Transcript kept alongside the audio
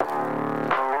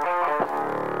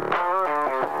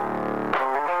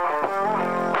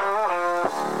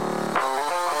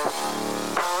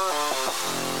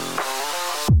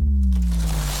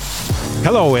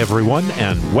Hello, everyone,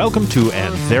 and welcome to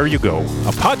And There You Go,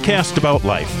 a podcast about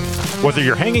life. Whether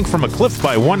you're hanging from a cliff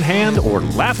by one hand or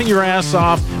laughing your ass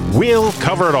off, we'll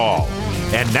cover it all.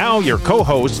 And now your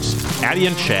co-hosts, Addie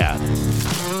and Chad.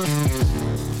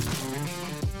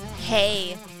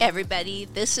 Hey, everybody,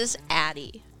 this is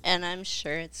Addie, and I'm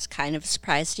sure it's kind of a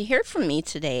surprise to hear from me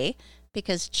today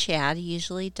because Chad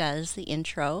usually does the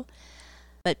intro,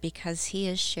 but because he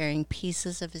is sharing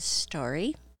pieces of his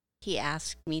story, he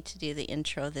asked me to do the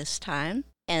intro this time,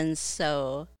 and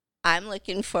so I'm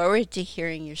looking forward to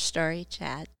hearing your story,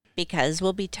 Chad, because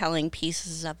we'll be telling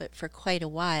pieces of it for quite a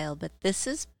while, but this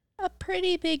is a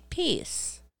pretty big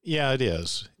piece. Yeah, it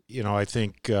is. You know, I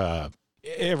think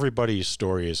everybody's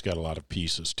story has got a lot of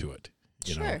pieces to it.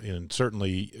 You know, and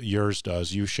certainly yours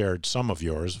does. You shared some of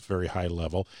yours, very high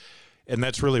level, and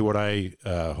that's really what I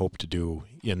hope to do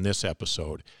in this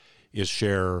episode, is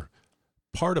share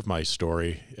part of my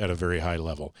story at a very high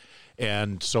level.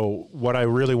 And so what I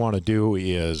really want to do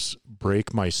is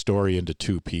break my story into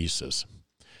two pieces.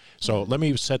 So let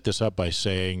me set this up by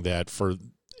saying that for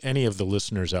any of the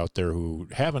listeners out there who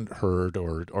haven't heard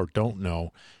or don't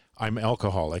know, I'm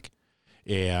alcoholic,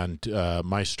 and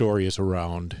my story is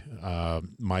around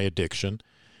my addiction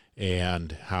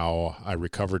and how I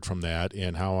recovered from that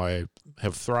and how I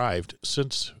have thrived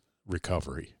since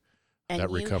recovery, And that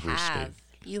recovery state.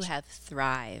 You have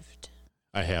thrived.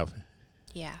 I have.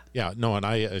 Yeah. Yeah, no, and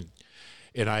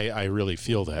I really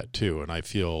feel that too, and I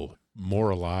feel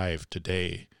more alive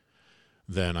today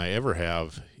than I ever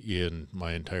have in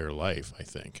my entire life, I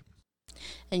think.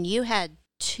 And you had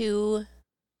 2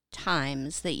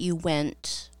 times that you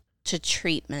went to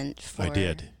treatment for I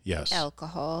did, yes.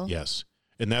 alcohol. Yes,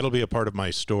 and that'll be a part of my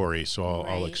story, so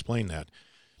I'll Right. explain that.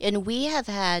 And we have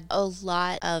had a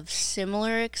lot of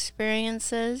similar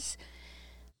experiences.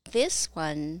 This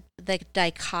one, the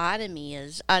dichotomy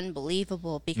is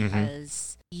unbelievable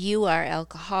because you are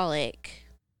alcoholic.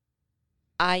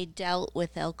 I dealt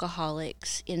with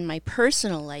alcoholics in my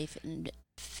personal life in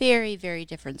very, very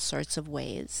different sorts of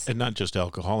ways. And not just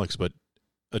alcoholics, but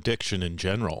addiction in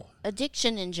general.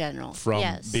 Addiction in general, From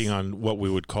yes. being on what we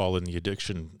would call in the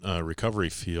addiction recovery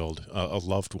field, a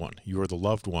loved one. You are the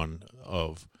loved one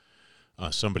of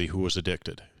somebody who was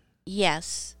addicted.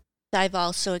 Yes. I've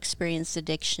also experienced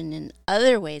addiction in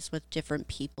other ways with different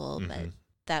people, but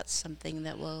that's something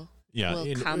that will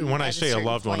come when I at say a certain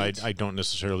loved one, point. I don't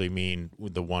necessarily mean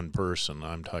with the one person.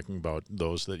 I'm talking about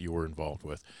those that you were involved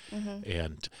with.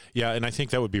 And and I think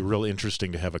that would be real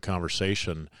interesting to have a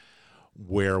conversation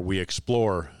where we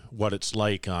explore what it's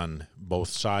like on both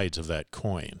sides of that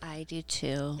coin. I do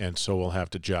too. And so we'll have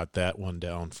to jot that one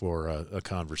down for a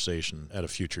conversation at a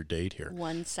future date here.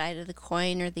 One side of the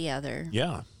coin or the other.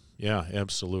 Yeah,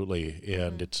 absolutely.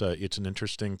 And it's an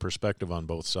interesting perspective on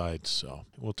both sides. So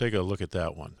we'll take a look at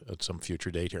that one at some future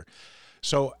date here.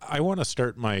 So I want to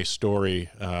start my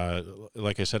story.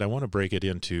 Like I said, I want to break it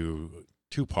into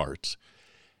 2 parts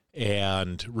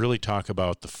and really talk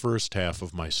about the first half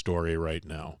of my story right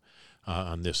now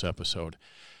on this episode.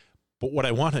 But what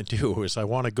I want to do is I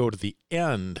want to go to the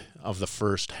end of the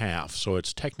first half. So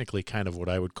it's technically kind of what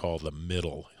I would call the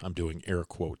middle. I'm doing air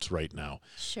quotes right now.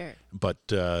 Sure. But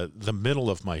the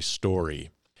middle of my story.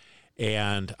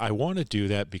 And I want to do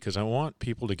that because I want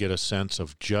people to get a sense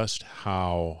of just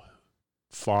how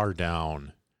far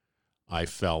down I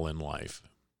fell in life.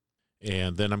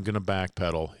 And then I'm going to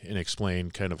backpedal and explain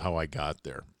kind of how I got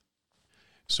there.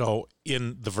 So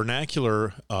in the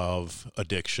vernacular of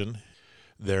addiction,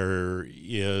 there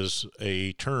is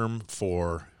a term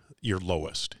for your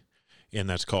lowest, and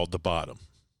that's called the bottom.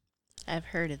 I've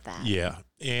heard of that. Yeah,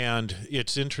 and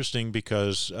it's interesting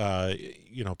because,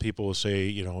 people will say,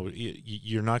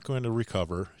 you're not going to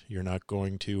recover. You're not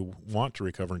going to want to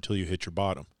recover until you hit your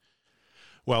bottom.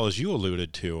 Well, as you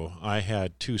alluded to, I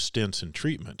had 2 stints in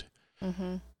treatment.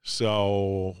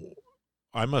 So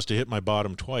I must have hit my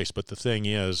bottom twice, but the thing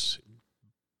is,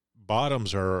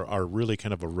 bottoms are really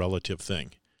kind of a relative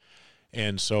thing.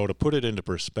 And so to put it into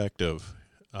perspective,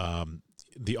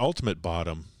 the ultimate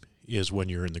bottom is when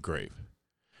you're in the grave.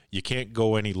 You can't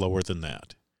go any lower than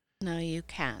that. No, you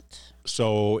can't.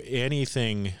 So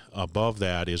anything above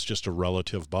that is just a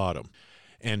relative bottom.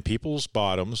 And people's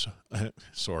bottoms,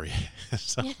 sorry,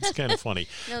 sounds kind of funny.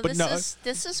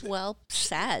 This is well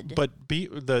said. But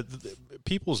the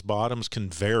people's bottoms can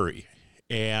vary.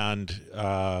 And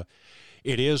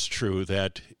it is true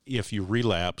that if you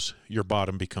relapse, your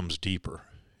bottom becomes deeper.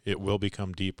 It will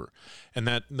become deeper. And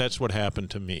that's what happened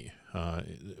to me,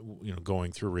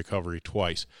 going through recovery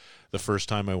twice. The first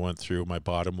time I went through, my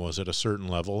bottom was at a certain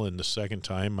level, and the second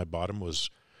time, my bottom was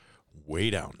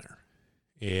way down there.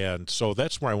 And so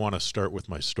that's where I want to start with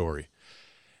my story.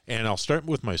 And I'll start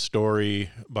with my story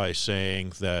by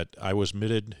saying that I was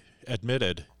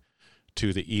admitted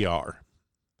to the ER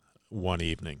one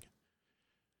evening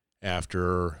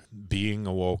after being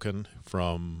awoken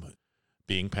from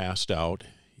being passed out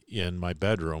in my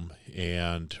bedroom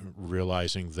and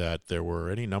realizing that there were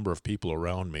any number of people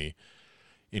around me,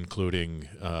 including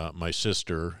my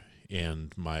sister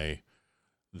and my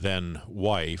then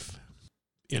wife,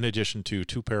 in addition to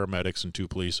 2 paramedics and 2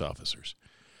 police officers.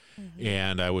 Mm-hmm.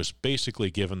 And I was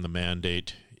basically given the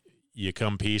mandate, you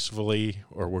come peacefully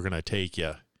or we're going to take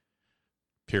you,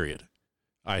 period.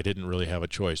 I didn't really have a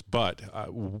choice. But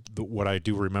what I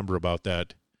do remember about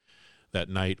that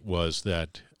night was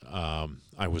that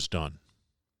I was done.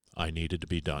 I needed to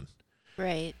be done.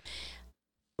 Right.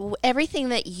 Everything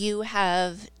that you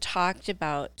have talked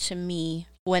about to me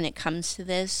when it comes to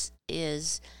this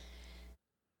is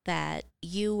that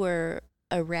you were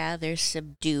a rather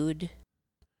subdued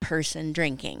person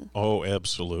drinking. Oh,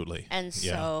 absolutely. And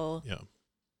so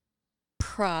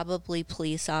probably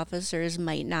police officers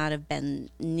might not have been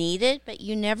needed, but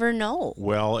you never know.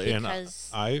 Well, and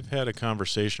I've had a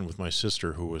conversation with my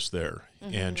sister who was there,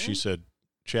 mm-hmm. and she said,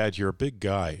 Chad, you're a big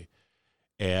guy,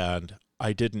 and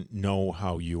I didn't know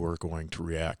how you were going to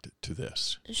react to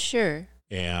this. Sure.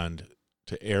 And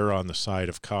to err on the side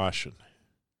of caution,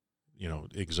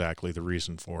 exactly the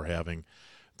reason for having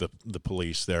the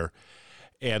police there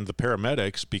and the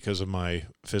paramedics because of my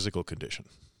physical condition.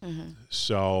 Mm-hmm.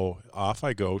 So off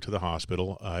I go to the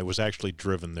hospital. I was actually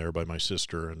driven there by my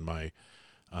sister and my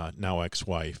now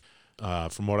ex-wife.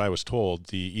 From what I was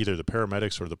told, either the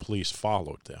paramedics or the police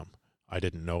followed them. I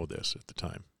didn't know this at the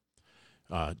time,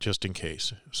 just in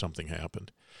case something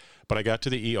happened. But I got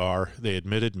to the ER. They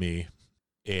admitted me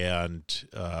and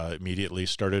immediately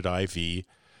started IV.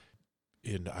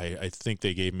 And I think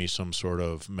they gave me some sort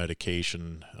of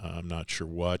medication. I'm not sure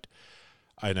what.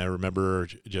 And I remember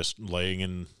just laying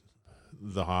in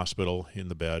the hospital in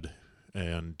the bed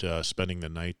and spending the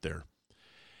night there.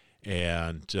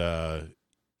 And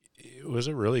it was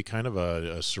a really kind of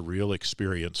a surreal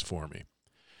experience for me.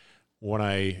 When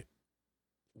I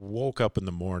woke up in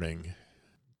the morning,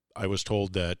 I was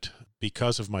told that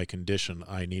because of my condition,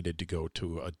 I needed to go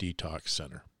to a detox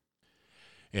center.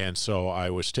 And so I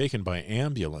was taken by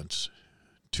ambulance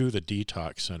to the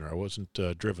detox center. I wasn't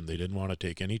driven. They didn't want to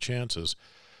take any chances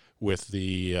with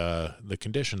the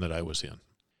condition that I was in.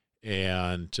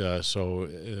 And so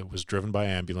it was driven by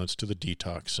ambulance to the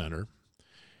detox center.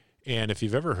 And if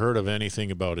you've ever heard of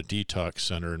anything about a detox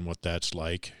center and what that's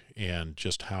like and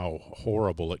just how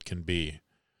horrible it can be,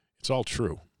 it's all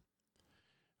true.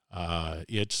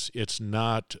 It's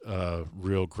not a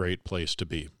real great place to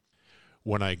be.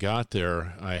 When I got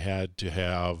there, I had to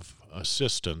have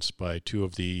assistance by 2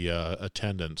 of the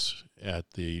attendants at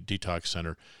the detox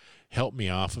center help me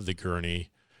off of the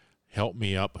gurney, help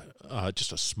me up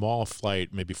just a small flight,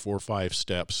 maybe 4 or 5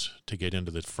 steps to get into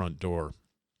the front door.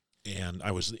 And I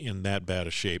was in that bad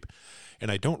a shape. And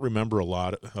I don't remember a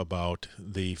lot about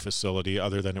the facility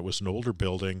other than it was an older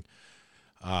building.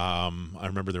 I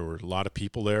remember there were a lot of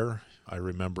people there. I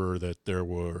remember that there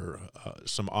were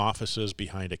some offices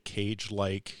behind a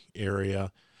cage-like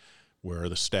area where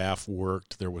the staff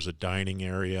worked. There was a dining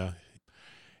area.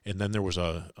 And then there was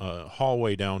a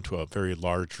hallway down to a very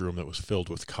large room that was filled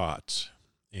with cots.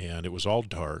 And it was all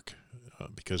dark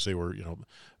because there were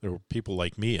people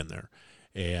like me in there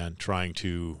and trying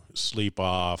to sleep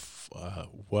off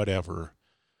whatever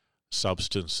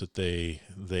substance that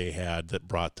they had that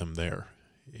brought them there.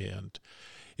 And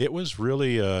it was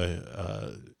really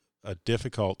a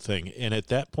difficult thing. And at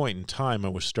that point in time, I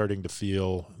was starting to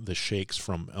feel the shakes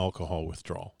from alcohol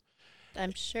withdrawal.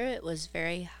 I'm sure it was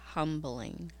very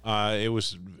humbling. It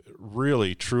was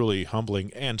really, truly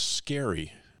humbling and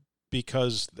scary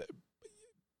because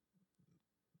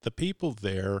the people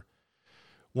there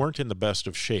weren't in the best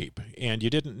of shape. And you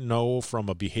didn't know from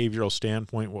a behavioral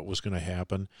standpoint what was going to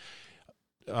happen.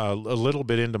 A little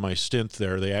bit into my stint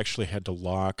there, they actually had to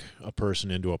lock a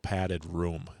person into a padded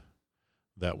room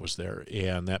that was there.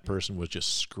 And that person was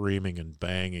just screaming and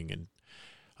banging and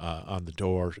on the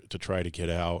door to try to get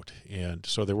out. And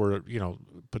so there were,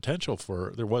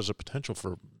 there was a potential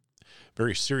for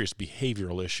very serious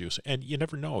behavioral issues. And you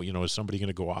never know, is somebody going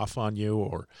to go off on you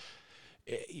or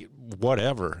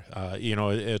whatever?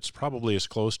 It's probably as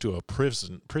close to a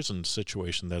prison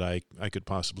situation that I could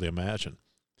possibly imagine.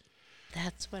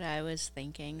 That's what I was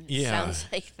thinking. Yeah. Sounds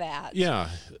like that. Yeah.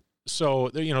 So,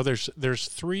 there's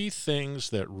 3 things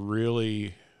that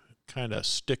really kind of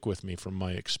stick with me from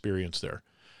my experience there.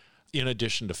 in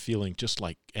addition to feeling just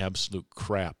like absolute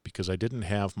crap because I didn't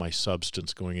have my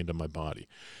substance going into my body.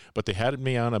 But they had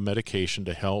me on a medication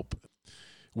to help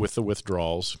with the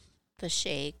withdrawals. The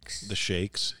shakes. The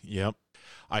shakes, yep.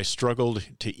 I struggled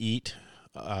to eat.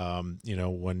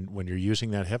 When you're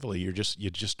using that heavily, you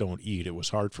just don't eat. It was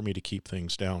hard for me to keep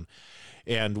things down.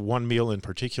 And one meal in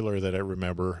particular that I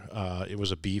remember, it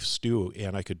was a beef stew,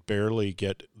 and I could barely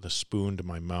get the spoon to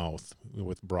my mouth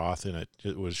with broth in it.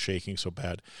 It was shaking so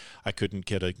bad. I couldn't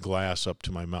get a glass up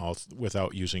to my mouth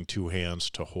without using two hands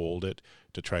to hold it,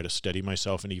 to try to steady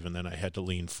myself. And even then I had to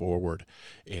lean forward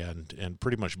and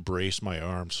pretty much brace my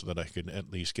arms so that I could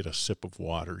at least get a sip of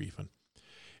water even.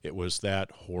 It was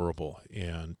that horrible,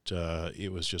 and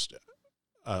it was just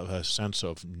a sense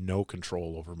of no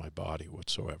control over my body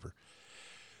whatsoever.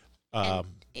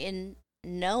 In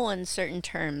no uncertain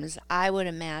terms, I would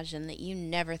imagine that you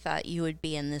never thought you would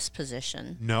be in this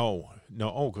position. No.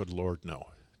 Oh, good Lord, no.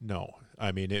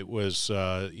 I mean, it was,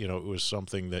 it was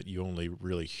something that you only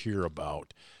really hear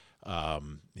about,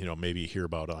 maybe hear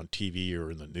about on TV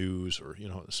or in the news or,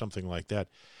 something like that.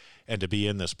 And to be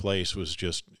in this place was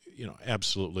just,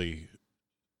 absolutely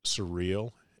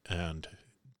surreal and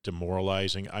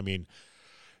demoralizing. I mean,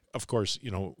 of course,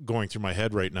 going through my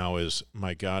head right now is,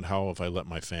 my God, how have I let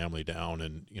my family down?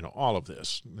 And, all of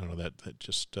this, that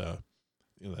just,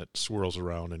 that swirls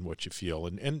around in what you feel,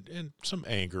 and some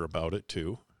anger about it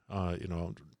too.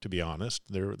 To be honest,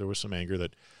 there was some anger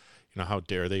that, how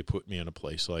dare they put me in a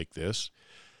place like this?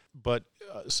 But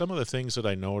some of the things that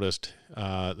I noticed,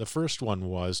 the first one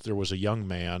was there was a young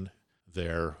man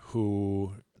there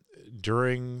who,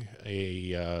 during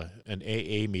an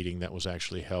AA meeting that was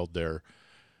actually held there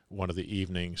one of the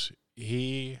evenings,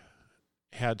 he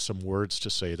had some words to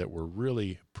say that were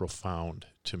really profound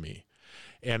to me.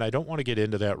 And I don't want to get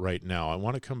into that right now. I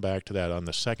want to come back to that on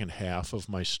the second half of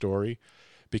my story,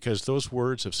 because those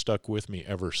words have stuck with me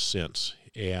ever since,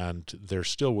 and they're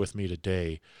still with me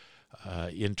today.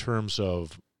 In terms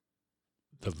of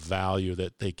the value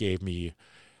that they gave me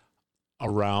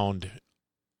around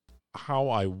how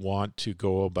I want to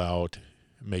go about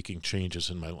making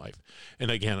changes in my life. And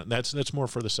again, that's more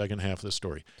for the second half of the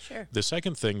story. Sure. The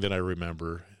second thing that I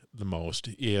remember the most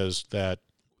is that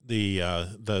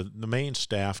the main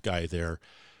staff guy there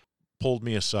pulled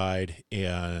me aside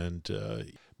and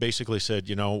basically said,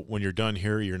 when you're done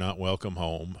here, you're not welcome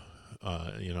home.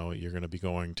 You're going to be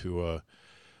going to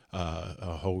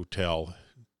a hotel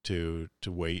to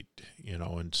wait,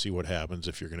 and see what happens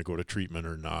if you're going to go to treatment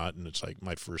or not. And it's like,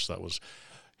 my first thought was,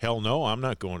 hell no, I'm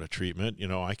not going to treatment.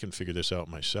 I can figure this out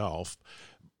myself.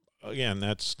 Again,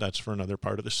 that's for another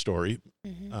part of the story.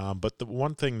 Mm-hmm. But the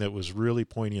one thing that was really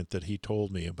poignant that he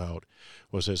told me about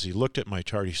was, as he looked at my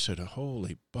chart, he said,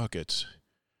 holy buckets,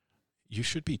 you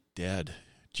should be dead.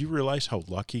 Do you realize how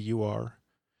lucky you are?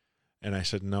 And I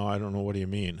said, no, I don't know. What do you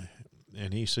mean?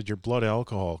 And he said, your blood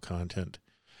alcohol content,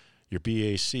 your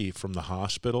BAC from the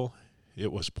hospital,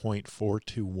 it was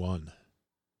 0.421.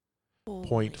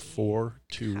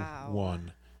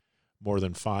 0.421. More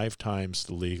than 5 times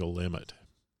the legal limit.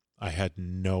 I had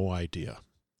no idea.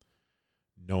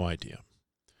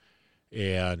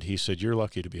 And he said, you're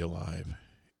lucky to be alive.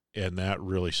 And that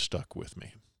really stuck with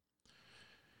me.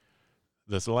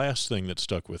 The last thing that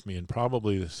stuck with me, and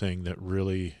probably the thing that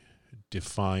really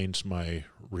defines my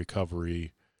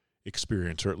recovery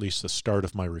experience, or at least the start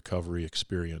of my recovery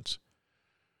experience,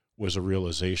 was a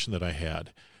realization that I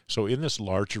had. So in this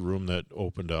larger room that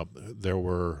opened up, there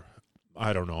were,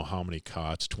 I don't know how many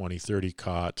cots, 20, 30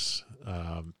 cots,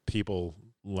 people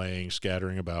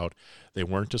scattering about. They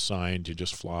weren't assigned. You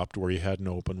just flopped where you had an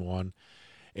open one.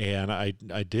 And I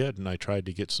did, and I tried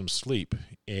to get some sleep.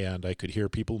 And I could hear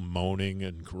people moaning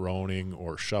and groaning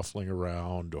or shuffling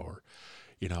around, or,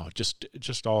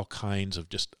 just all kinds of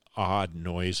just odd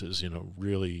noises,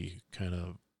 really kind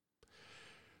of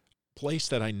place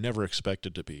that I never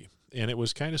expected to be. And it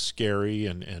was kind of scary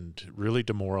and really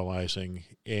demoralizing.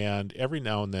 And every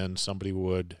now and then somebody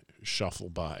would shuffle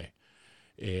by.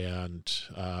 And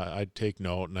I'd take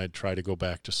note, and I'd try to go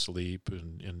back to sleep.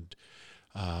 And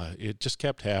it just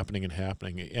kept happening and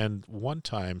happening. And one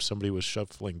time somebody was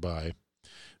shuffling by,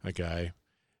 a guy,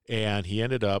 and he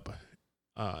ended up,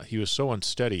 he was so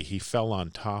unsteady, he fell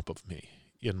on top of me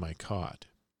in my cot.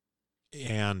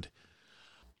 And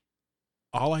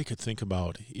all I could think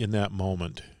about in that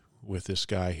moment with this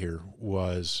guy here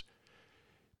was,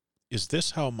 is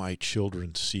this how my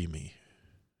children see me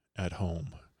at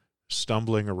home?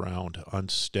 Stumbling around,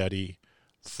 unsteady,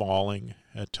 falling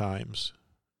at times.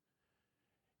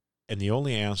 And the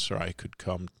only answer I could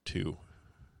come to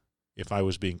if I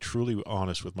was being truly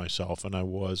honest with myself, and I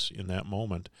was in that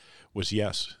moment, was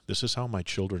yes, this is how my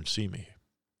children see me.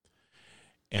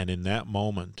 And in that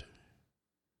moment,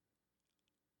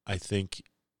 I think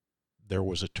there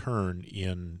was a turn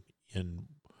in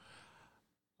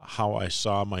how I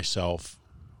saw myself,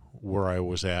 where I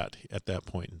was at that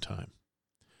point in time.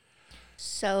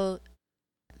 So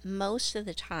most of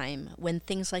the time when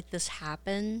things like this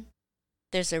happen,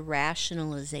 there's a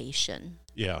rationalization.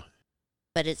 Yeah.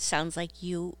 But it sounds like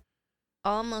you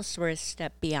almost were a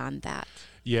step beyond that.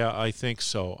 Yeah, I think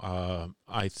so.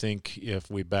 I think if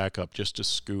we back up just a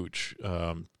scooch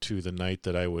to the night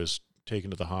that I was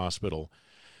taken to the hospital,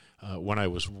 when I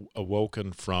was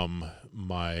awoken from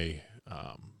my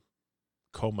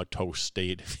comatose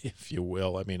state, if you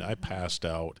will. I mean, I passed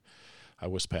out. I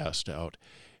was passed out.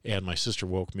 And my sister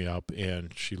woke me up,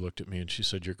 and she looked at me, and she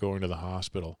said, "You're going to the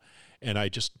hospital." And I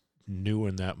just knew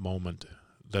in that moment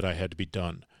that I had to be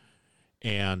done.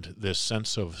 And this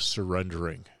sense of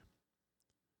surrendering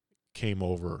came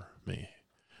over me,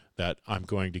 that I'm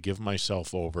going to give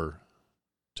myself over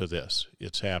to this.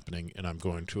 It's happening, and I'm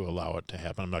going to allow it to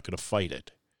happen. I'm not going to fight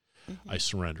it. I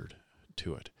surrendered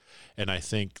to it. And I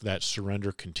think that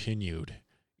surrender continued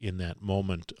in that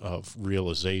moment of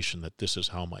realization that this is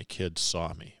how my kids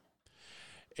saw me.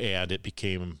 And it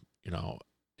became,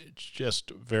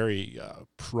 just very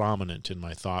prominent in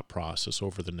my thought process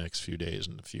over the next few days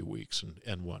and a few weeks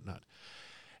and whatnot.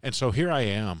 And so here I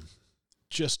am,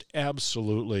 just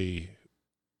absolutely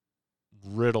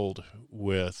riddled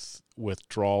with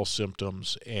withdrawal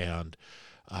symptoms and,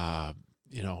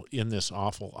 in this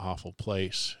awful, awful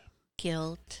place.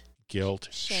 Guilt,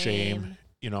 shame,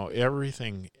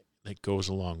 everything that goes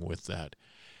along with that.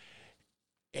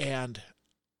 And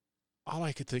all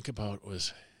I could think about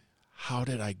was, how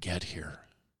did I get here?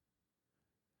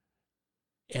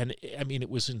 And I mean, it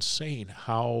was insane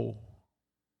how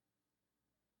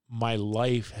my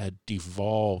life had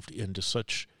devolved into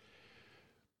such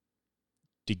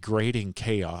degrading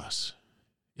chaos,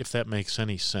 if that makes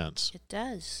any sense. It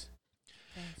does.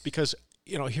 Because,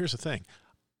 here's the thing.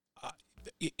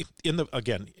 I'm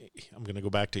going to go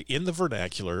back to in the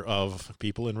vernacular of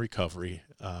people in recovery,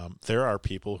 there are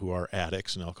people who are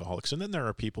addicts and alcoholics, and then there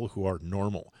are people who are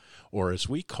normal, or as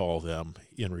we call them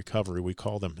in recovery, we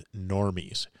call them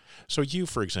normies. So you,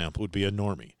 for example, would be a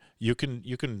normie. You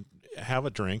can have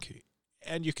a drink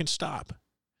and you can stop.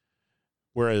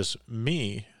 Whereas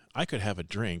me, I could have a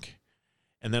drink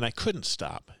and then I couldn't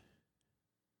stop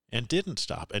and didn't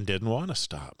want to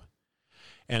stop.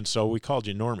 And so we called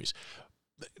you normies.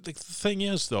 The thing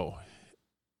is, though,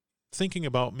 thinking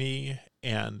about me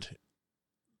and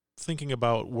thinking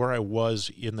about where I was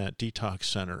in that detox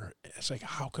center, it's like,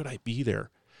 how could I be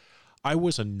there? I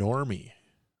was a normie.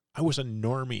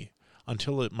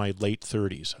 Until my late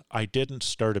 30s. I didn't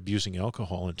start abusing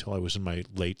alcohol until I was in my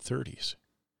late 30s.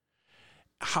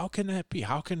 How can that be?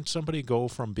 How can somebody go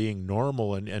from being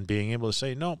normal and being able to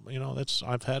say, no,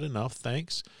 I've had enough,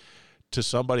 thanks, to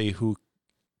somebody who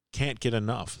can't get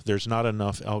enough? There's not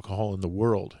enough alcohol in the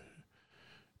world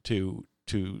to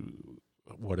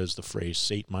what is the phrase,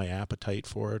 sate my appetite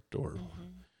for it, or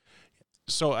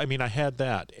so I mean, I had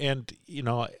that, and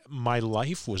my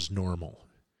life was normal.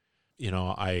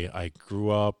 I grew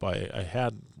up, I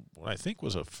had what I think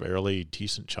was a fairly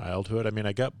decent childhood. I mean,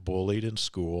 I got bullied in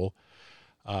school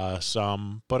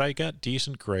some, but I got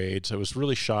decent grades. I was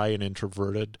really shy and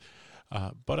introverted,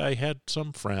 but I had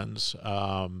some friends.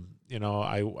 I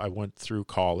went through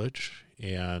college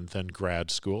and then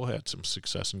grad school, had some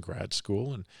success in grad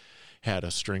school, and had a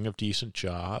string of decent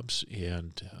jobs,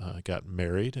 and got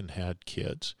married and had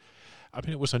kids. I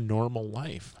mean, it was a normal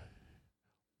life.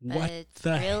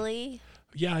 Really?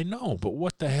 Yeah, I know, but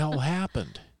what the hell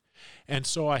happened? And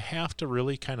so I have to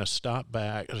really kind of step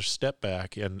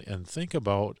back and think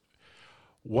about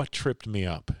what tripped me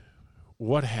up.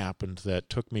 What happened that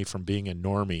took me from being a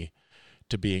normie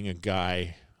to being a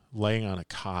guy laying on a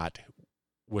cot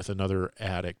with another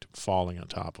addict falling on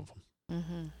top of him.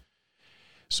 Mm-hmm.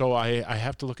 So I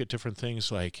have to look at different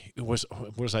things like,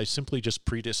 was I simply just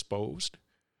predisposed?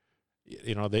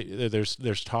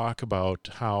 There's talk about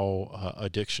how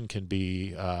addiction can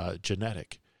be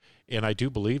genetic, and I do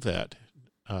believe that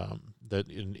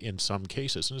in some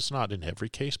cases, and it's not in every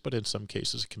case, but in some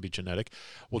cases it can be genetic.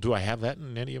 Well, do I have that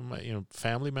in any of my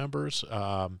family members?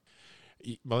 Well,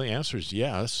 the answer is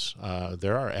yes.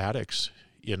 There are addicts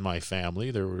in my family.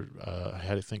 There were I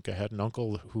had an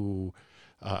uncle who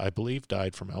I believe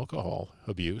died from alcohol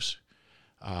abuse.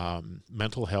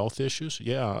 Mental health issues.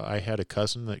 Yeah, I had a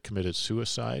cousin that committed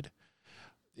suicide.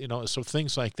 So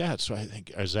things like that. So I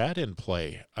think, is that in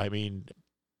play? I mean,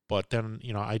 But then,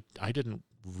 I didn't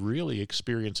really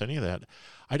experience any of that.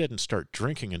 I didn't start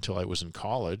drinking until I was in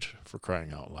college, for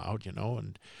crying out loud,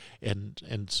 and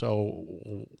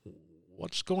so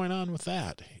what's going on with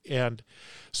that? And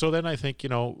so then I think,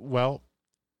 well,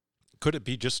 could it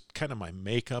be just kind of my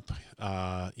makeup?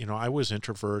 I was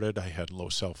introverted. I had low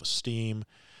self-esteem.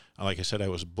 Like I said, I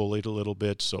was bullied a little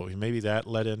bit, so maybe that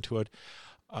led into it.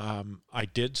 I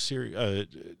did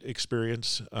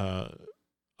experience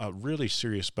a really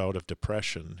serious bout of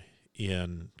depression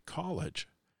in college.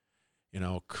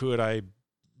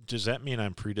 Does that mean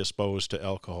I'm predisposed to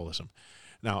alcoholism?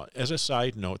 Now, as a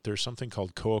side note, there's something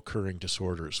called co-occurring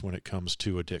disorders when it comes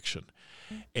to addiction.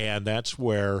 And that's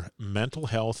where mental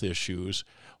health issues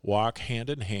walk hand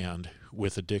in hand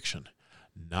with addiction.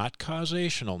 Not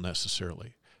causational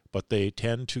necessarily, but they're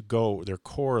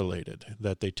correlated,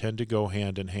 that they tend to go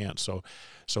hand in hand. So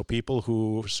people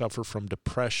who suffer from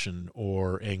depression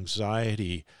or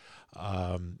anxiety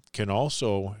can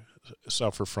also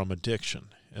suffer from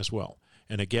addiction as well.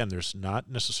 And again, there's not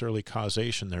necessarily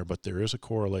causation there, but there is a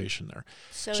correlation there.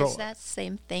 So is that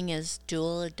same thing as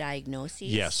dual diagnoses?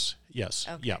 Yes.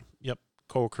 Okay. Yeah. Yep.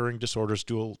 Co-occurring disorders,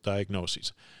 dual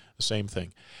diagnoses, the same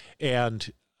thing.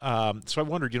 And so I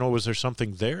wondered, was there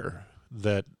something there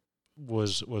that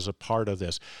was a part of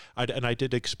this? I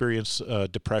did experience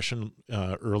depression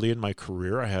early in my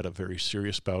career. I had a very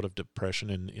serious bout of depression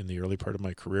in the early part of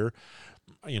my career.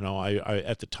 I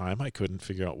at the time I couldn't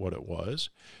figure out what it was.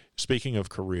 Speaking of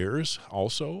careers,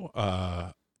 also,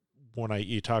 when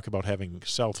you talk about having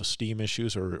self-esteem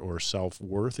issues or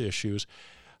self-worth issues,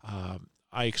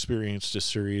 I experienced a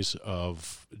series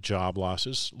of job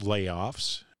losses,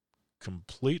 layoffs,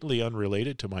 completely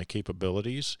unrelated to my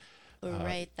capabilities.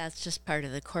 Right, that's just part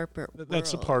of the corporate world.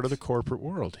 That's a part of the corporate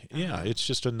world. Yeah, it's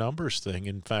just a numbers thing.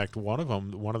 In fact, one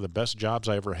of the best jobs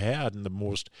I ever had, and the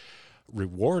most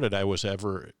rewarded I was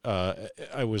ever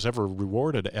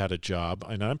rewarded at a job,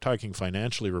 and I'm talking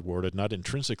financially rewarded, not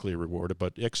intrinsically rewarded,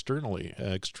 but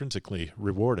extrinsically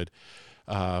rewarded.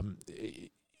 That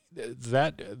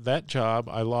job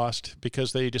I lost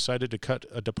because they decided to cut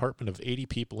a department of 80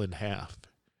 people in half,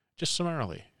 just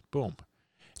summarily, boom.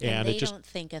 And they don't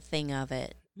think a thing of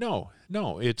it. No,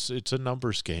 it's a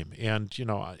numbers game. And,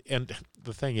 and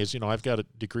the thing is, I've got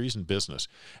degrees in business,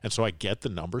 and so I get the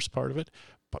numbers part of it,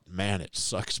 but man, it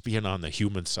sucks being on the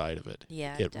human side of it.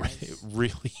 Yeah, it does. It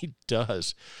really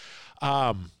does.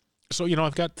 So,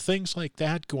 I've got things like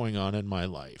that going on in my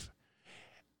life.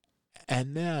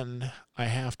 And then I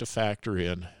have to factor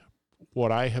in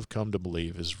what I have come to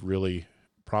believe is really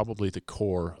probably the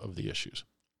core of the issues.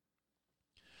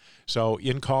 So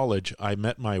in college, I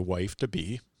met my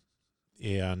wife-to-be,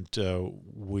 and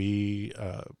we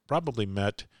probably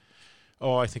met,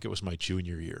 I think it was my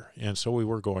junior year. And so we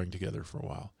were going together for a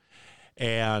while.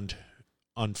 And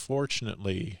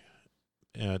unfortunately,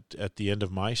 at the end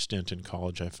of my stint in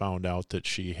college, I found out that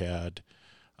she had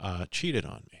cheated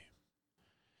on me.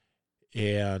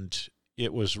 And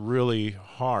it was really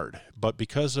hard. But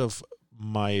because of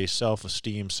my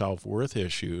self-esteem, self-worth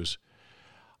issues,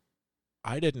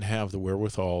 I didn't have the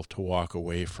wherewithal to walk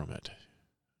away from it.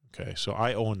 Okay, so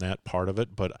I own that part of it,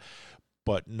 but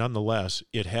nonetheless,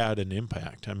 it had an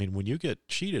impact. I mean, when you get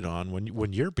cheated on,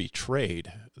 when you're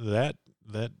betrayed, that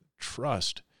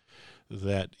trust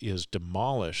that is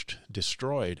demolished,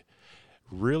 destroyed,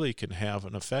 really can have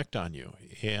an effect on you.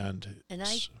 And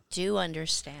I do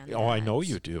understand. Oh, I know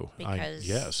you do. Because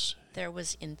yes. There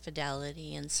was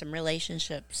infidelity in some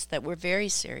relationships that were very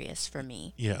serious for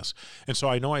me. Yes. And so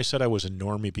I know I said I was a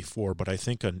normie before, but I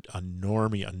think a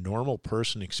normal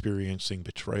person experiencing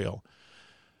betrayal,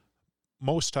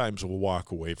 most times will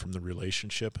walk away from the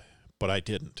relationship, but I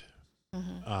didn't.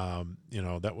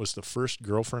 Mm-hmm. That was the first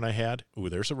girlfriend I had. Ooh,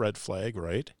 there's a red flag,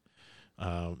 right?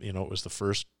 It was the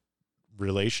first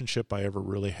relationship I ever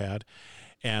really had.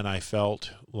 And I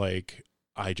felt like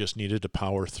I just needed to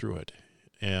power through it.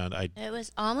 And it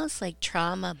was almost like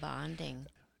trauma bonding.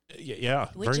 Yeah,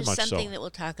 very much so. Which is something that we'll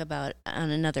talk about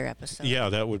on another episode. Yeah,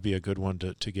 that would be a good one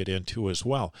to get into as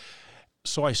well.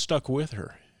 So I stuck with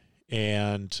her,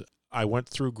 and I went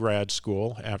through grad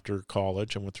school after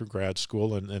college. I went through grad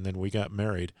school, and then we got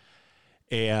married.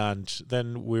 And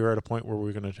then we were at a point where we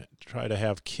were going to try to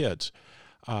have kids.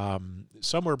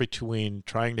 Somewhere between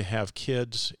trying to have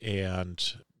kids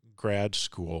and grad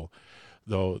school,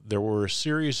 though, there were a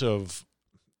series of,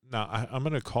 now I'm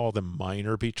going to call them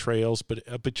minor betrayals, but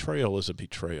a betrayal is a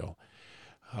betrayal,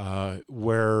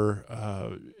 where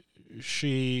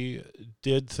she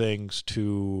did things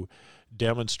to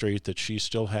demonstrate that she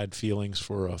still had feelings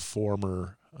for a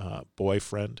former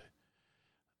boyfriend.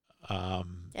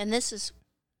 And this is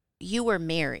you were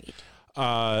married.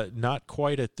 Not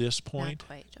quite at this point. Not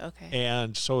quite. Okay.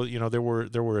 And so, there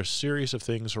were a series of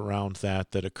things around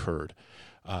that occurred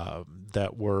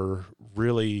that were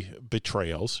really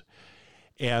betrayals.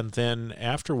 And then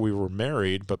after we were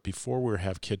married, but before we were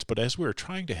have kids, but as we were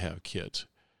trying to have kids,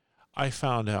 I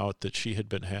found out that she had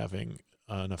been having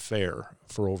an affair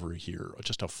for over a year,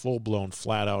 just a full-blown,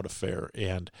 flat-out affair.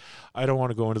 And I don't want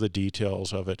to go into the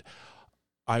details of it.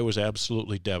 I was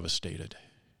absolutely devastated.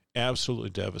 Absolutely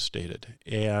devastated.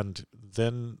 And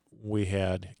then we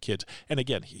had kids. And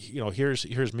again,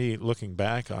 here's me looking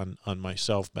back on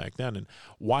myself back then, and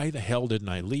why the hell didn't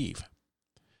I leave?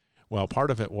 Well,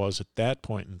 part of it was at that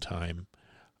point in time,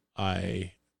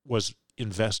 I was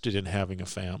invested in having a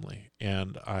family.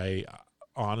 And I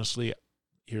honestly,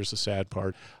 here's the sad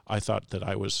part, I thought that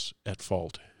I was at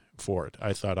fault for it.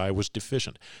 I thought I was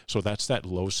deficient. So that's that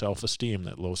low self-esteem,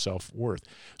 that low self-worth.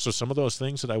 So some of those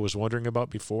things that I was wondering about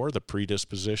before, the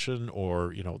predisposition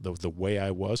or, the way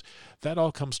I was, that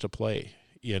all comes to play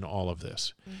in all of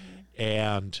this. Mm-hmm.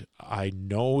 And I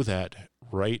know that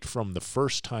right from the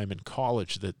first time in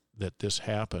college that this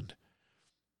happened,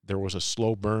 there was a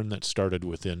slow burn that started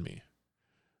within me.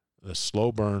 The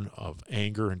slow burn of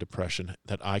anger and depression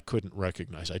that I couldn't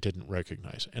recognize. I didn't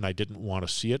recognize. And I didn't want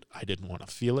to see it. I didn't want to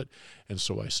feel it. And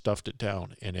so I stuffed it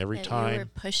down. And every time... you were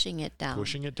pushing it down.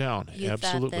 Pushing it down. You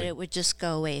Absolutely. thought that it would just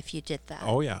go away if you did that.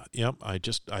 Oh, yeah. Yep. I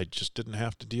just didn't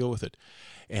have to deal with it.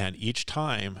 And each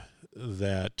time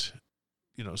that,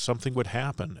 something would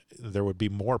happen, there would be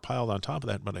more piled on top of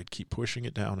that, but I'd keep pushing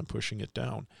it down and pushing it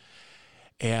down.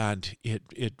 And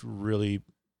it really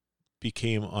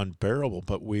became unbearable,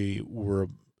 but we were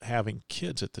having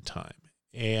kids at the time,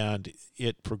 and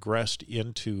it progressed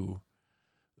into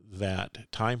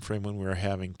that time frame when we were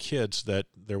having kids that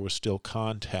there was still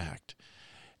contact,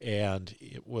 and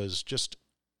it was just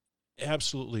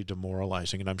absolutely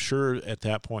demoralizing. And I'm sure at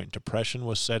that point depression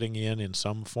was setting in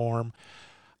some form.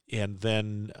 And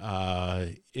then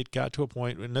it got to a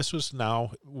point, and this was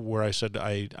now where I said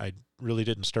I really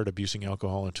didn't start abusing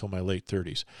alcohol until my late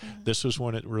 30s. Mm-hmm. This was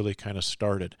when it really kind of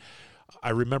started.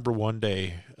 I remember one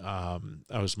day I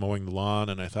was mowing the lawn,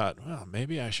 and I thought, well,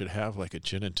 maybe I should have like a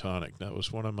gin and tonic. That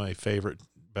was one of my favorite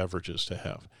beverages to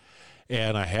have.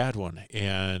 And I had one,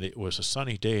 and it was a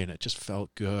sunny day, and it just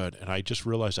felt good. And I just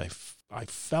realized I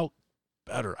felt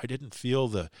better. I didn't feel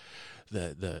the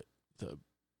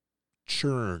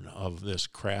churn of this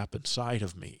crap inside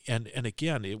of me. And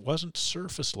again, it wasn't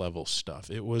surface level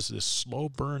stuff. It was this slow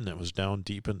burn that was down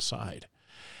deep inside.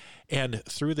 And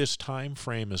through this time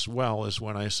frame as well is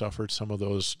when I suffered some of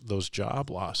those job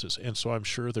losses. And so I'm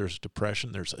sure there's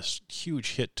depression. There's a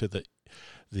huge hit to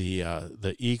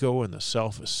the ego and the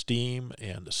self-esteem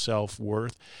and the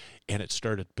self-worth. And it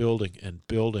started building and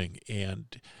building.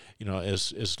 And,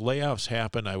 as layoffs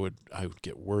happened, I would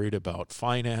get worried about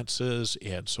finances.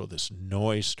 And so this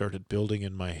noise started building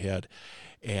in my head.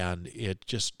 And it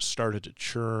just started to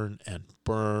churn and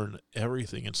burn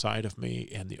everything inside of me.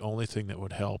 And the only thing that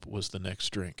would help was the next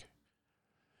drink.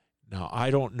 Now, I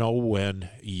don't know when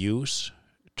use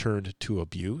turned to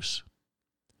abuse.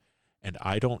 And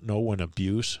I don't know when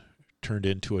abuse turned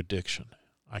into addiction.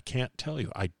 I can't tell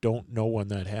you. I don't know when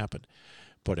that happened,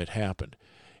 but it happened.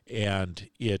 And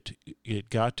it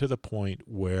got to the point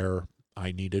where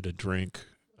I needed a drink.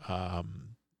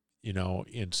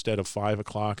 Instead of 5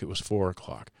 o'clock, it was 4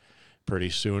 o'clock. Pretty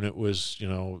soon it was,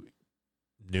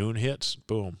 noon hits,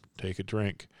 boom, take a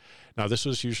drink. Now, this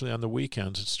was usually on the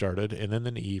weekends it started, and then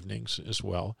in the evenings as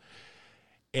well.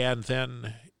 And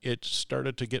then it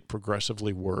started to get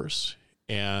progressively worse,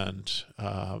 and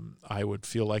I would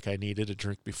feel like I needed a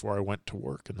drink before I went to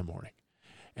work in the morning.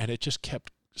 And it just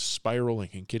kept spiraling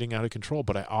and getting out of control.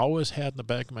 But I always had in the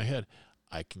back of my head,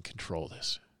 I can control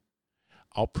this.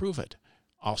 I'll prove it.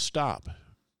 I'll stop.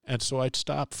 And so I'd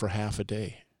stop for half a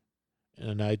day,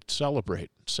 and I'd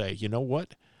celebrate and say, you know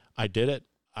what? I did it.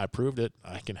 I proved it.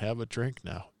 I can have a drink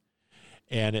now.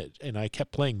 And I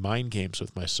kept playing mind games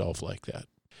with myself like that.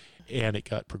 And it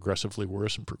got progressively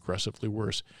worse and progressively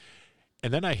worse.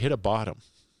 And then I hit a bottom.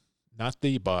 Not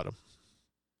the bottom,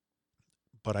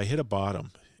 but I hit a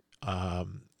bottom.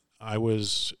 I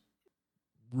was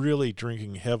really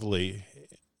drinking heavily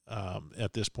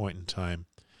at this point in time.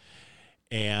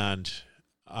 And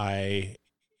I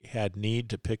had need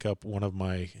to pick up one of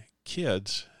my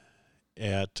kids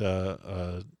at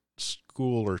a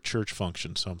school or church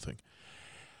function, something.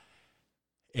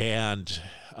 And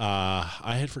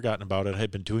I had forgotten about it. I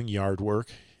had been doing yard work,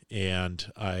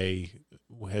 and I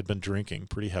had been drinking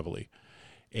pretty heavily.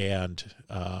 And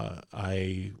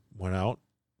I went out,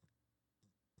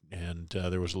 and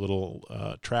there was a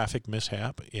little traffic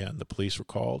mishap, and the police were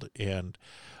called, and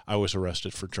I was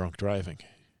arrested for drunk driving,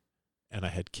 and I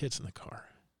had kids in the car.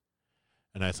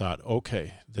 And I thought,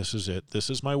 okay, this is it. This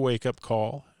is my wake-up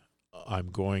call.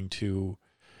 I'm going to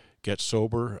get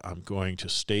sober. I'm going to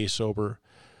stay sober.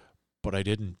 But I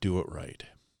didn't do it right.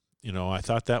 I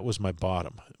thought that was my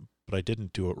bottom, but I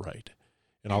didn't do it right.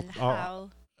 And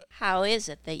how is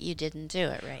it that you didn't do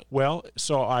it right? Well,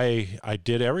 so I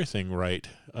did everything right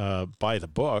by the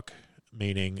book,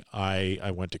 meaning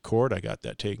I went to court. I got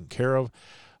that taken care of.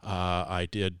 I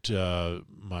did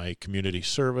my community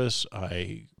service.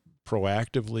 I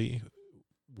proactively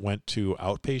went to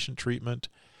outpatient treatment.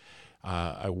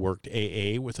 I worked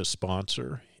AA with a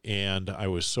sponsor, and I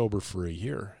was sober for a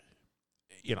year.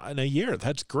 In a year,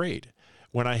 that's great.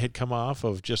 When I had come off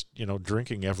of just,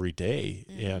 drinking every day,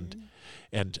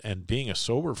 and being a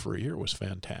sober for a year was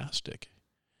fantastic.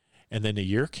 And then a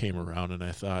year came around, and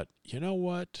I thought, you know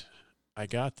what? I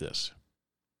got this.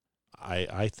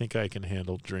 I think I can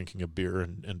handle drinking a beer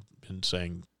and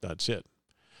saying, that's it.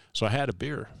 So I had a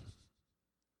beer,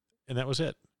 and that was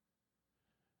it.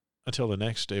 Until the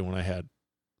next day when I had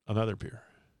another beer,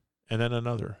 and then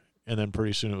another. And then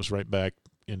pretty soon it was right back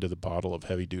into the bottle of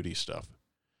heavy-duty stuff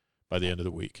by the end of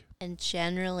the week. And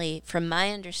generally, from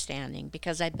my understanding,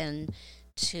 because I've been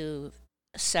to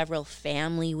several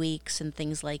family weeks and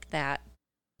things like that,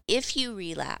 if you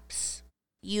relapse,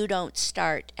 you don't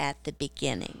start at the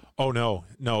beginning. Oh, no.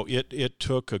 It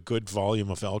took a good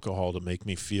volume of alcohol to make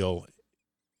me feel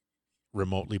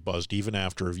remotely buzzed, even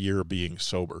after a year of being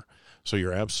sober. So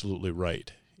you're absolutely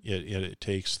right. It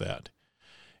takes that.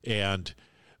 And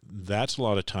that's a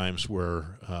lot of times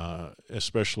where,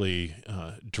 especially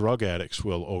drug addicts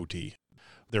will OD.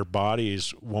 Their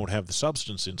bodies won't have the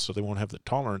substance in, so they won't have the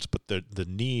tolerance, but the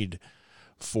need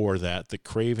for that, the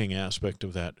craving aspect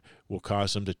of that, will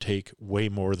cause them to take way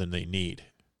more than they need,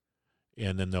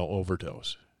 and then they'll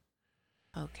overdose.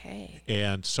 Okay.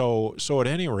 And so at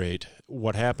any rate,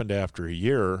 what happened after a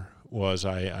year was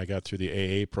I got through the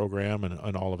AA program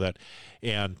and all of that,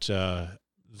 and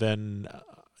then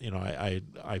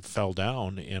I fell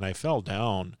down, and I fell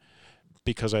down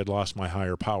because I'd lost my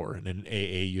higher power. And in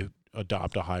AA, you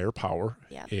adopt a higher power,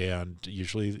 and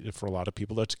usually for a lot of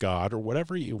people that's God or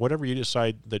whatever you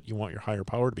decide that you want your higher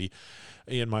power to be.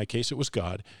 In my case, it was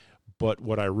God. But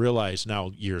what I realized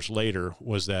now years later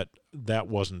was that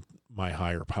wasn't my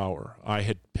higher power. I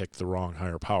had picked the wrong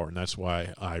higher power, and that's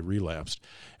why I relapsed.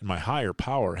 And my higher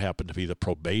power happened to be the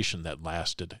probation that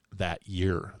lasted that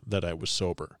year that I was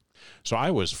sober. So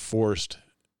I was forced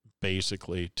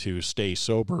basically to stay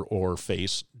sober or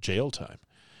face jail time.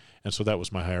 And so that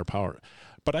was my higher power.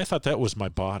 But I thought that was my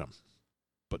bottom.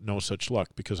 But no such luck,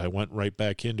 because I went right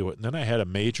back into it. And then I had a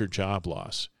major job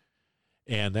loss,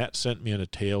 and that sent me in a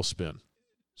tailspin.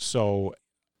 So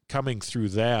coming through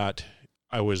that,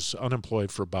 I was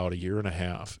unemployed for about a year and a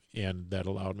half, and that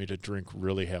allowed me to drink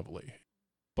really heavily.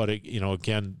 But,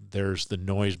 again, there's the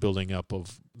noise building up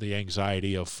of the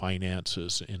anxiety of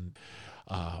finances and,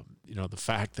 the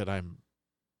fact that I'm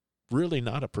really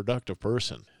not a productive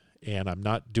person, and I'm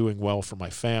not doing well for my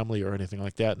family or anything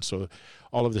like that. And so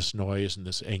all of this noise and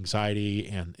this anxiety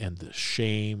and the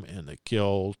shame and the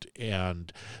guilt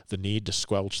and the need to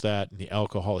squelch that and the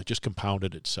alcohol, it just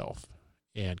compounded itself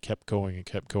and kept going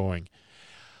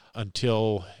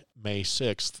until May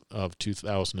 6th of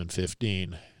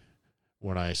 2015,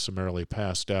 when I summarily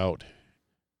passed out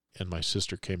and my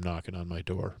sister came knocking on my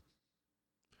door.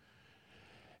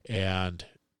 And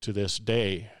to this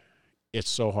day,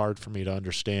 it's so hard for me to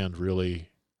understand, really,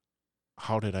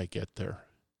 how did I get there?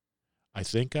 I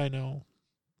think I know,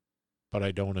 but I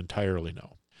don't entirely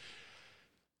know.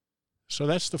 So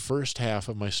that's the first half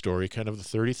of my story, kind of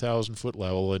the 30,000-foot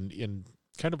level, and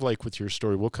kind of like with your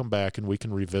story, we'll come back and we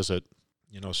can revisit,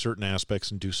 certain aspects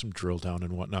and do some drill down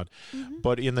and whatnot. Mm-hmm.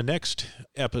 But in the next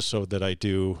episode that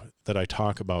I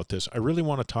talk about this, I really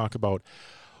want to talk about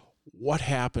what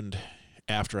happened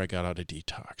after I got out of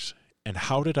detox. And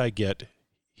how did I get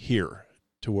here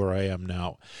to where I am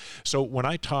now? So when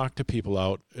I talk to people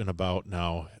out and about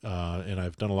now, and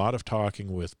I've done a lot of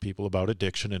talking with people about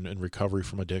addiction and recovery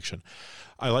from addiction,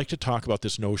 I like to talk about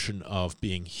this notion of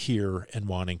being here and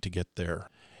wanting to get there.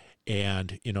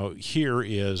 And, here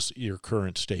is your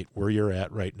current state, where you're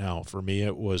at right now. For me,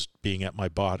 it was being at my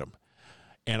bottom.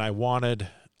 And I wanted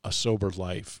a sober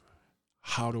life.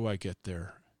 How do I get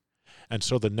there? And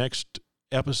so the next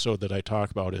episode that I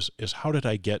talk about is how did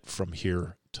I get from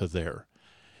here to there,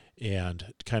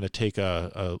 and kind of take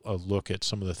a look at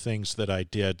some of the things that I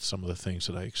did, some of the things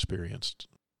that I experienced.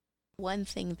 One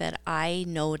thing that I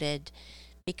noted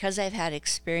because I've had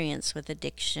experience with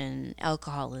addiction,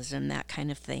 alcoholism, that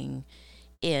kind of thing,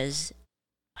 is,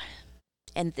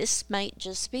 and this might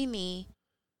just be me,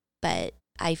 but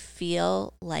I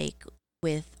feel like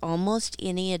with almost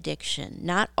any addiction,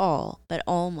 not all, but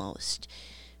almost,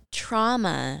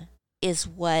 trauma is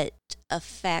what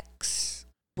affects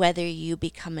whether you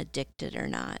become addicted or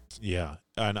not. Yeah,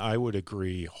 and I would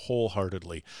agree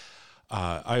wholeheartedly.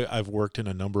 I've worked in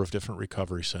a number of different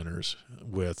recovery centers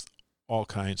with all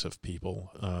kinds of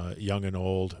people, young and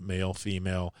old, male,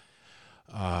 female.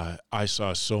 I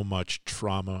saw so much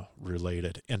trauma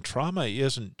related. And trauma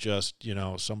isn't just,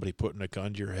 somebody putting a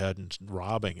gun to your head and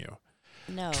robbing you.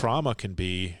 No. Trauma can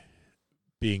be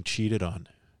being cheated on.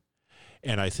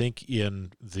 And I think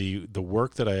in the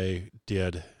work that I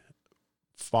did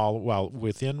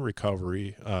within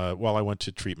recovery, while I went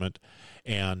to treatment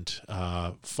and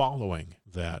following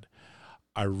that,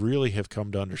 I really have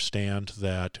come to understand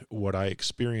that what I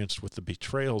experienced with the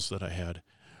betrayals that I had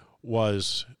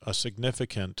was a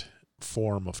significant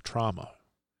form of trauma.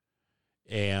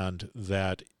 And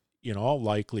that in all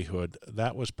likelihood,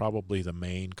 that was probably the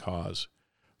main cause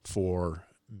for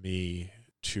me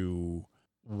to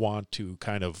want to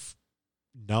kind of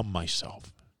numb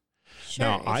myself. Sure,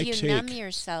 Now, if you numb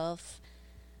yourself,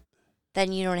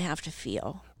 then you don't have to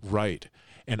feel. Right.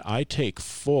 And I take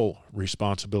full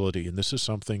responsibility, and this is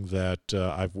something that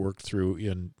I've worked through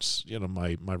in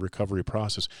my recovery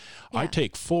process. Yeah. I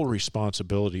take full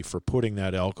responsibility for putting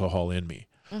that alcohol in me.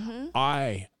 Mm-hmm.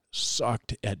 I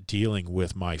sucked at dealing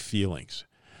with my feelings.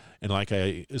 And like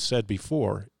I said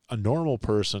before, a normal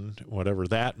person, whatever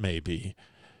that may be,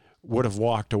 would have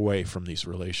walked away from this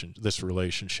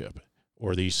relationship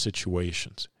or these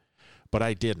situations. But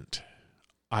I didn't.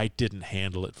 I didn't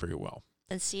handle it very well.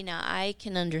 And see, now I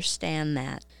can understand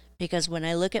that, because when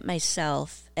I look at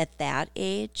myself at that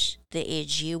age, the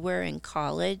age you were in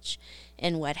college,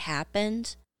 and what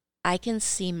happened, I can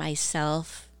see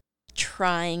myself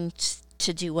trying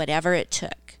to do whatever it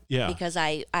took. Yeah. Because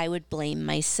I would blame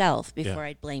myself before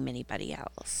I'd blame anybody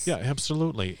else. Yeah,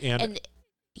 absolutely. And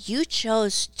you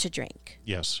chose to drink.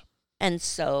 Yes. And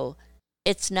so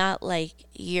it's not like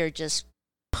you're just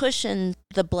pushing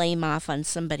the blame off on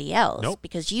somebody else. Nope.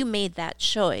 Because you made that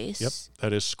choice. Yep,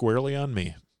 that is squarely on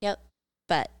me. Yep.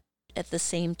 But at the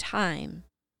same time,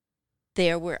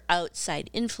 there were outside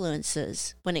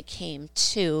influences when it came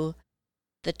to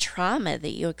the trauma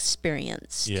that you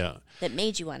experienced that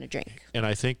made you want to drink. And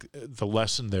I think the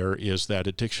lesson there is that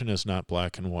addiction is not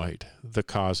black and white. The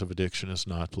cause of addiction is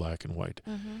not black and white.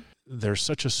 Mm-hmm. There's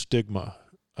such a stigma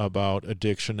about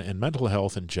addiction and mental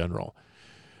health in general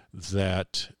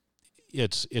that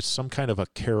it's some kind of a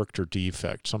character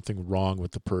defect, something wrong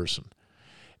with the person.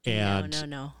 And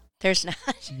No. There's not.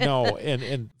 No,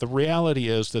 and the reality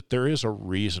is that there is a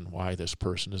reason why this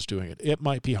person is doing it. It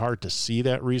might be hard to see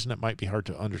that reason. It might be hard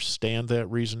to understand that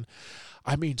reason.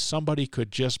 I mean, somebody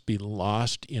could just be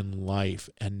lost in life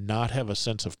and not have a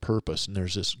sense of purpose. And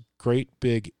there's this great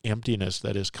big emptiness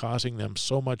that is causing them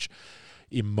so much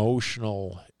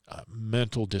emotional,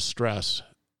 mental distress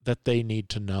that they need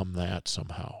to numb that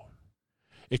somehow.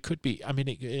 It could be,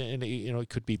 it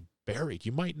could be buried.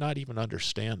 You might not even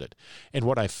understand it. And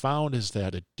what I found is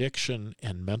that addiction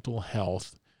and mental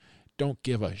health don't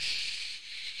give a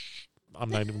I'm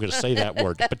not even going to say that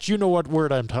word, but you know what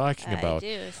word I'm talking about.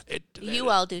 I do. You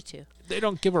all do too. They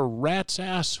don't give a rat's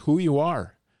ass who you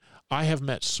are. I have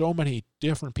met so many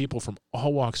different people from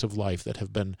all walks of life that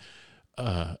have been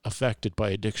affected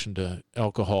by addiction to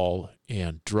alcohol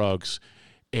and drugs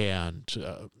and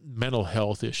mental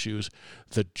health issues.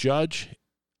 The judge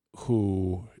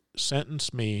who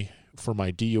sentenced me for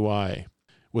my DUI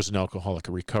was an alcoholic,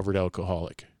 a recovered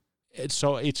alcoholic. And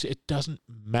so it doesn't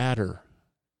matter.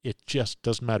 It just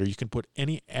doesn't matter. You can put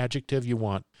any adjective you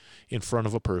want in front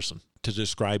of a person to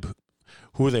describe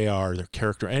who they are, their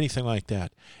character, anything like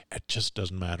that. It just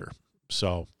doesn't matter.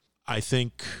 So I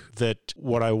think that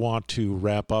what I want to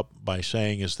wrap up by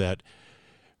saying is that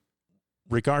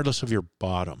regardless of your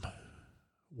bottom,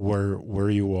 where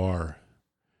you are,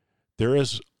 there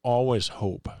is always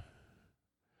hope.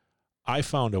 I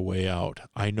found a way out.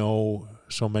 I know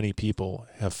so many people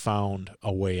have found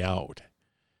a way out.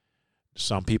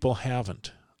 Some people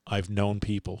haven't. I've known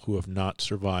people who have not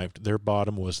survived. Their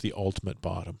bottom was the ultimate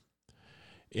bottom.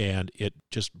 And it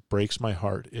just breaks my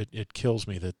heart. It kills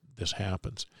me that this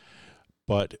happens.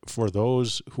 But for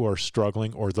those who are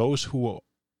struggling, or those who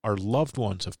are loved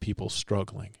ones of people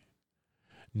struggling,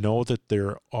 know that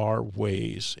there are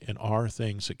ways and are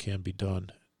things that can be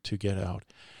done to get out.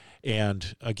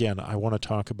 And again, I want to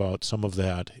talk about some of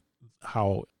that,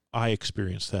 how I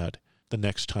experienced that, the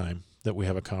next time that we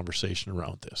have a conversation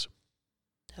around this.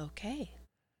 Okay.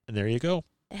 And there you go.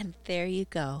 And there you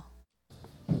go.